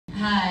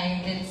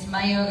Hi, it's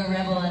my Yoga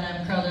Rebel, and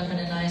I'm curled up in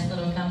a nice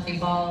little comfy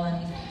ball,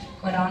 and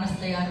quite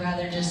honestly, I'd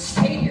rather just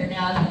stay here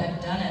now that I've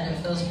done it.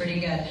 It feels pretty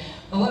good.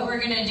 But what we're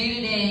going to do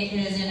today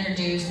is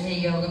introduce a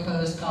yoga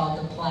pose called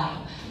the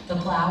plow. The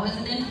plow is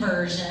an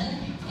inversion,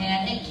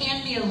 and it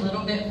can be a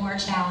little bit more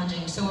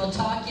challenging, so we'll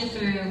talk you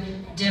through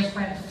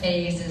different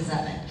phases of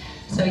it.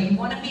 So you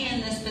want to be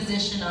in this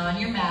position on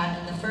your mat,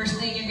 and the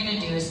first thing you're going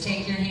to do is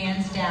take your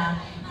hands down,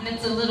 and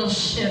it's a little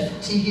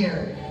shift to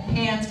here.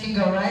 Hands can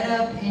go right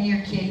up in your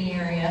kidney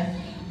area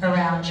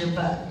around your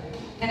butt,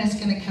 and it's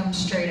going to come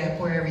straight up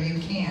wherever you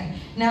can.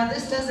 Now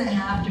this doesn't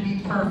have to be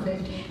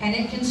perfect, and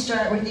it can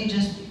start with you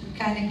just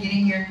kind of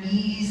getting your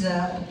knees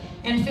up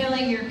and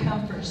feeling your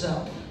comfort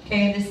zone.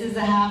 Okay, this is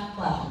a half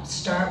plow.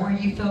 Start where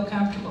you feel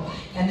comfortable,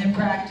 and then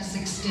practice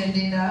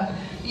extending up.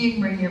 You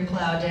can bring your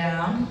plow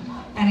down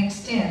and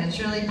extend. It's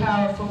really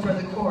powerful for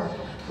the core.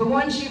 But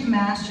once you've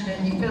mastered it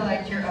and you feel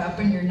like you're up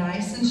and you're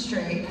nice and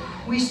straight,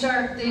 we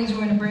start things, we're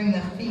going to bring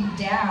the feet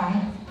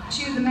down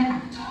to the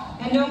mat.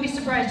 And don't be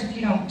surprised if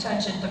you don't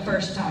touch it the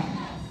first time.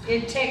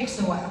 It takes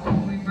a while.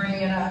 We bring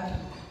it up,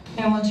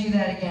 and we'll do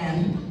that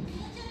again.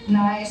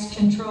 Nice,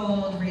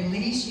 controlled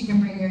release. You can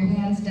bring your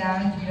hands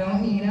down if you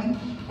don't need them,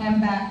 and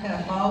back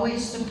up.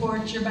 Always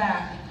support your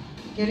back.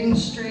 Getting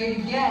straight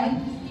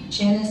again.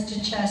 Chin is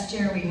to chest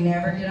here. We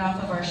never get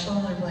off of our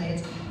shoulder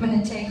blades. I'm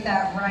going to take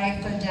that right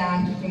foot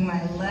down, keeping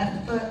my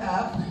left foot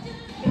up.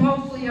 And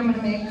hopefully I'm going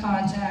to make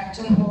contact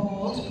and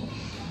hold.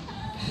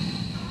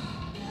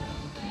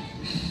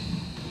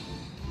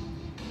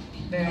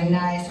 Very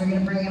nice. We're going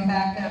to bring them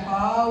back up.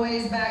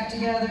 Always back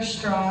together,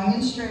 strong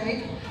and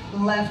straight. The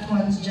left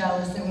one's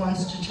jealous. It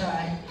wants to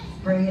try.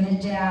 Bringing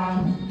it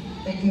down.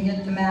 They can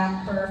get the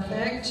mat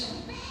perfect.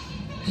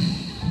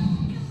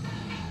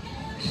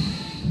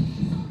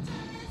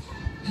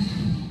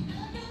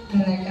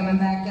 And they're coming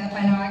back up.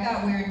 I know I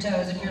got weird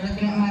toes. If you're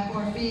looking at my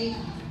poor feet,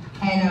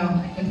 I know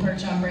I can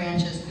perch on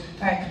branches.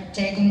 All right,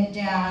 taking it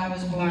down. I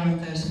was born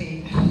with those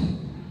feet.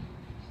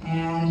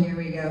 And here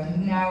we go.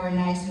 Now we're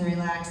nice and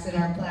relaxed in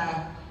our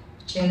plow.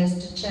 Chin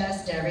is to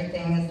chest.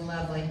 Everything is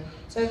lovely.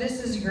 So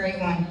this is a great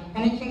one.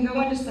 And it can go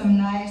into some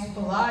nice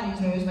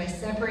Pilates moves by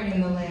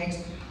separating the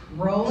legs,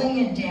 rolling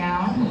it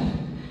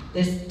down.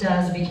 This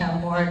does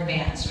become more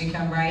advanced. We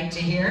come right to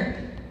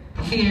here.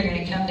 Feet are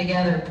going to come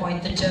together.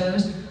 Point the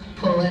toes.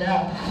 Pull it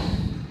up.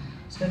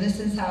 So this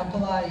is how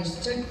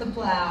Pilates took the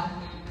plow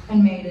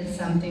and made it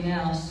something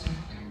else.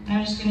 And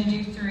I'm just going to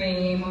do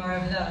 3 more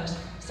of those.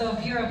 So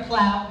if you're a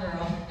plow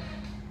girl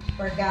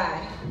or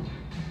guy,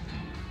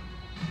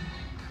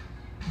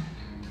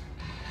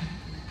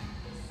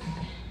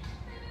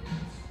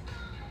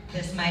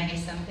 this might be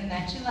something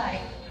that you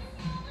like.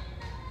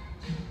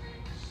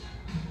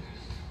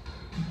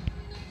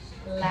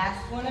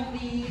 Last one of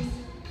these.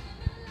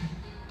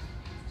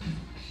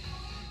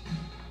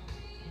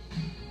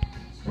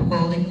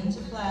 Holding into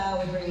plow,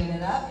 we're bringing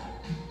it up,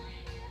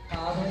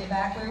 all the way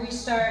back where we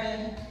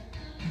started.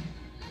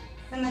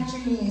 And let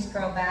your knees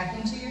curl back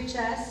into your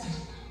chest,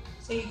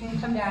 so you can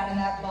come down in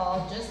that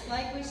ball just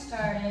like we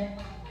started,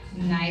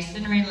 nice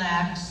and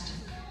relaxed.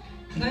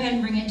 Go ahead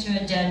and bring it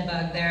to a dead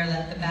bug there,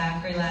 let the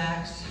back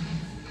relax.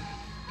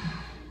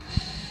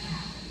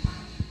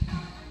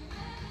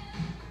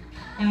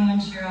 And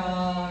once you're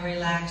all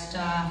relaxed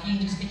off, you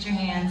can just get your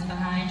hands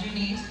behind your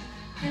knees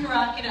and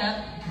rock it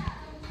up.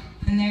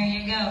 And there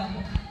you go.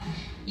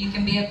 You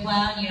can be a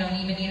plow and you don't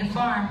even need a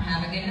farm.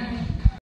 Have a good night.